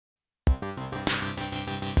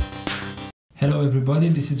Hello everybody,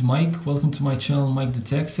 this is Mike. Welcome to my channel Mike the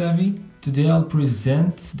Tech Savvy. Today I'll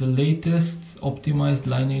present the latest optimized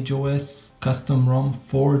LineageOS Custom ROM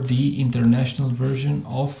 4D international version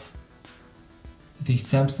of the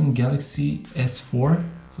Samsung Galaxy S4.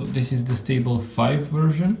 So this is the stable 5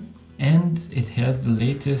 version and it has the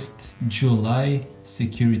latest July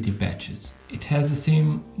security patches. It has the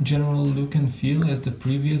same general look and feel as the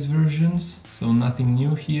previous versions, so nothing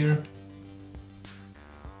new here.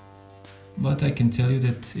 But I can tell you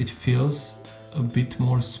that it feels a bit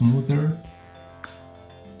more smoother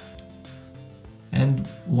and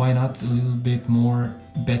why not a little bit more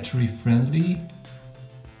battery friendly.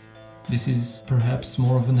 This is perhaps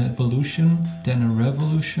more of an evolution than a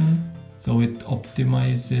revolution, so it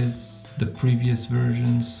optimizes the previous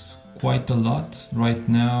versions quite a lot. Right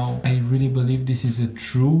now I really believe this is a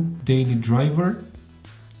true daily driver.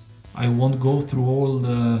 I won't go through all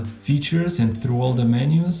the features and through all the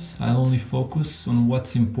menus. I'll only focus on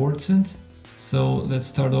what's important. So let's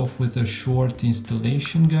start off with a short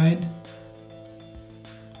installation guide.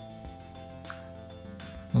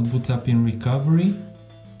 I'll boot up in recovery.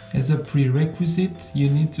 As a prerequisite, you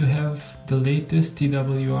need to have the latest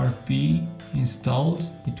TWRP installed.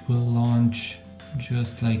 It will launch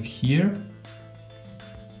just like here.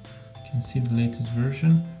 You can see the latest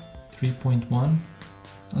version, 3.1.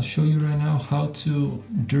 I'll show you right now how to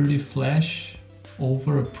dirty flash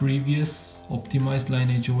over a previous optimized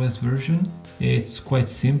LineageOS version. It's quite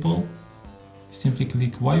simple. Simply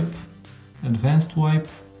click wipe, advanced wipe.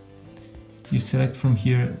 You select from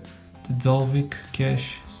here the Dalvik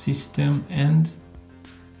cache system and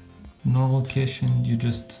normal cache and you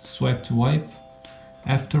just swipe to wipe.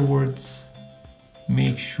 Afterwards,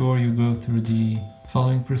 make sure you go through the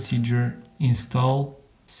following procedure: install,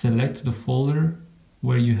 select the folder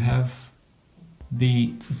where you have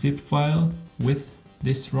the zip file with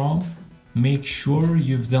this ROM. Make sure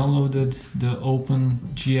you've downloaded the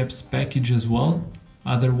OpenGApps package as well,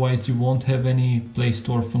 otherwise you won't have any Play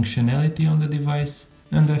Store functionality on the device.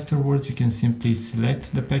 And afterwards you can simply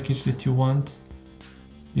select the package that you want.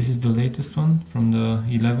 This is the latest one from the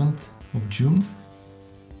 11th of June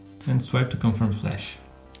and swipe to confirm flash.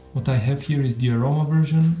 What I have here is the Aroma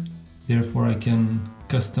version, therefore I can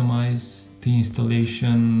customize the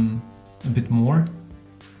installation a bit more.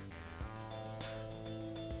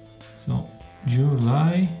 So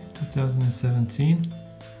July 2017.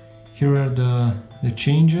 Here are the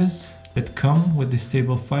changes that come with the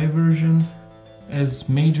stable 5 version. As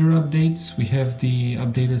major updates, we have the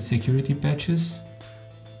updated security patches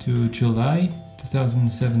to July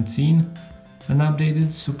 2017, an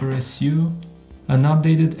updated Super SU, an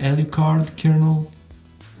updated Alucard kernel,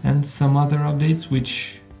 and some other updates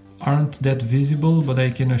which aren't that visible, but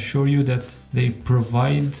I can assure you that they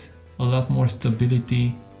provide a lot more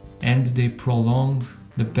stability and they prolong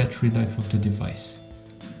the battery life of the device.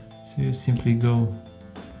 So you simply go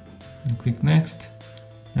and click next.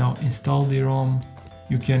 Now install the ROM.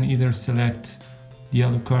 You can either select the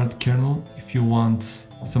Alucard kernel if you want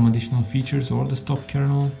some additional features or the stock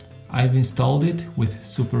kernel. I've installed it with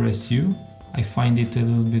Super SU. I find it a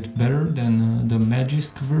little bit better than the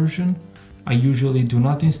Magisk version. I usually do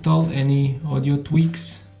not install any audio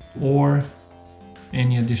tweaks or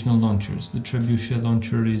any additional launchers. The Trebuchet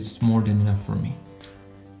launcher is more than enough for me.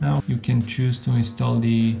 Now you can choose to install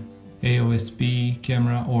the AOSP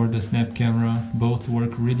camera or the Snap camera. Both work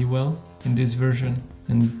really well in this version.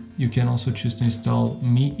 And you can also choose to install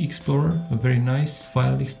Mi Explorer, a very nice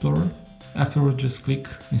file explorer. Afterwards, just click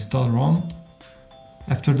install ROM.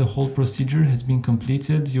 After the whole procedure has been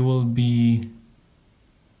completed, you will be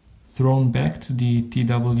thrown back to the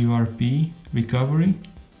TWRP recovery.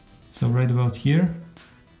 So right about here.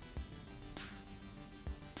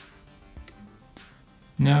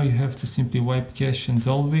 Now you have to simply wipe cache and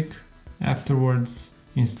Dalvik. Afterwards,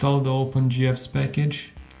 install the OpenGApps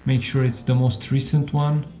package. Make sure it's the most recent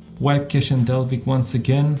one. Wipe cache and Dalvik once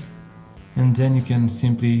again, and then you can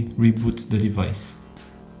simply reboot the device.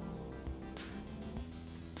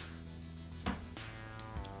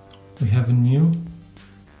 We have a new,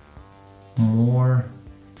 more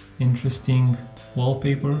interesting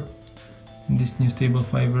wallpaper in this new stable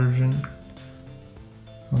 5 version.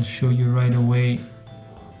 I'll show you right away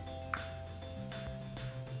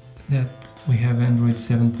that we have Android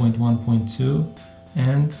 7.1.2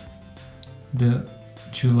 and the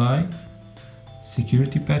July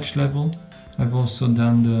security patch level. I've also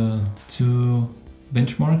done the 2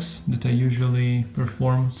 benchmarks that I usually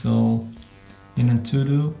perform. So in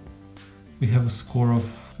Antutu we have a score of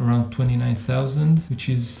around 29,000, which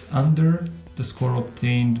is under the score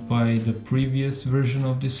obtained by the previous version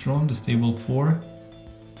of this ROM, the stable 4.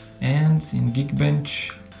 And in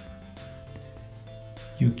Geekbench,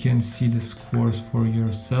 you can see the scores for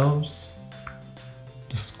yourselves.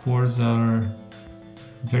 The scores are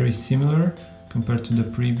very similar compared to the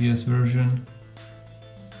previous version.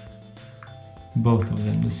 Both of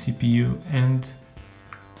them, the CPU and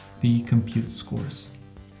the compute scores.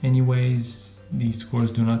 Anyways, these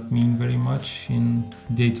scores do not mean very much in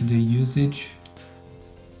day-to-day usage.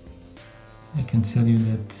 I can tell you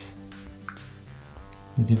that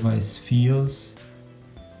the device feels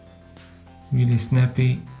really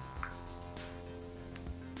snappy,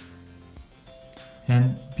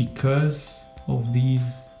 and because of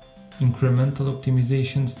these incremental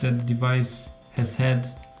optimizations that the device has had,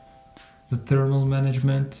 the thermal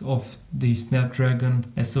management of the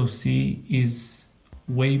Snapdragon SoC is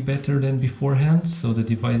way better than beforehand, so the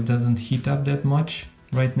device doesn't heat up that much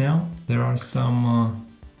right now. There are some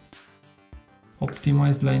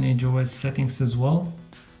optimized LineageOS settings as well.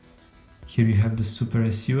 Here you have the Super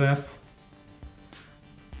SU app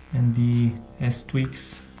and the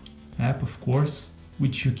S-Tweaks app, of course,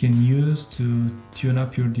 which you can use to tune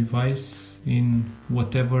up your device in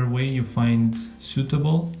whatever way you find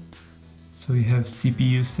suitable. So you have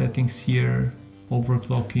CPU settings here,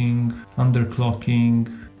 overclocking,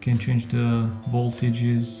 underclocking, can change the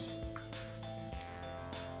voltages.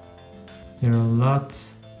 There are a lot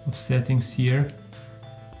of settings here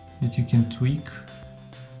that you can tweak.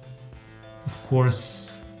 Of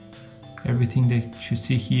course, everything that you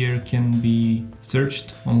see here can be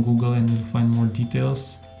searched on Google and you'll find more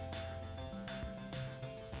details.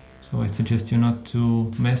 So I suggest you not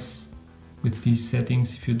to mess with these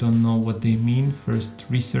settings if you don't know what they mean. First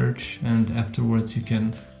research, and afterwards you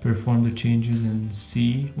can perform the changes and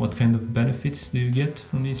see what kind of benefits do you get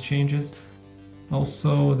from these changes.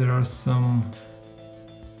 Also, there are some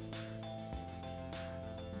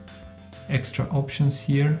extra options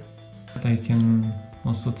here. I can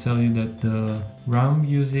also tell you that the RAM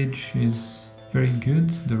usage is very good.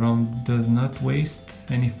 The RAM does not waste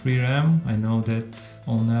any free RAM. I know that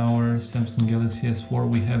on our Samsung Galaxy S4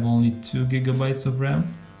 we have only 2 GB of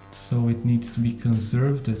RAM, so it needs to be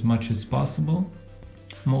conserved as much as possible.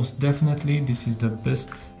 Most definitely this is the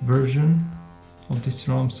best version of this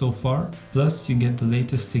ROM so far. Plus you get the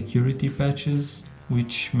latest security patches,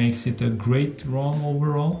 which makes it a great ROM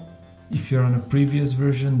overall. If you're on a previous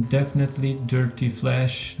version, definitely Dirty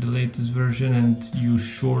Flash the latest version and you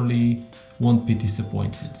surely won't be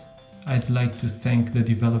disappointed. I'd like to thank the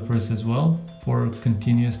developers as well for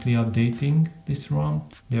continuously updating this ROM.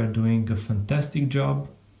 They are doing a fantastic job,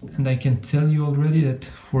 and I can tell you already that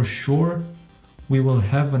for sure we will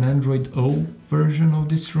have an Android O version of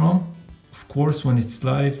this ROM. Of course, when it's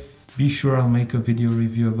live, be sure I'll make a video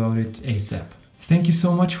review about it ASAP. Thank you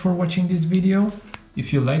so much for watching this video.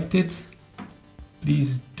 If you liked it,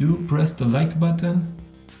 please do press the like button.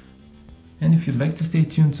 And if you'd like to stay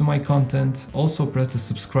tuned to my content, also press the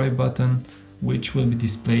subscribe button, which will be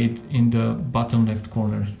displayed in the bottom left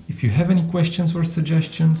corner. If you have any questions or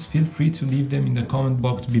suggestions, feel free to leave them in the comment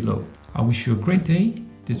box below. I wish you a great day.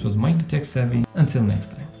 This was Mike the Tech Savvy. Until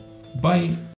next time. Bye!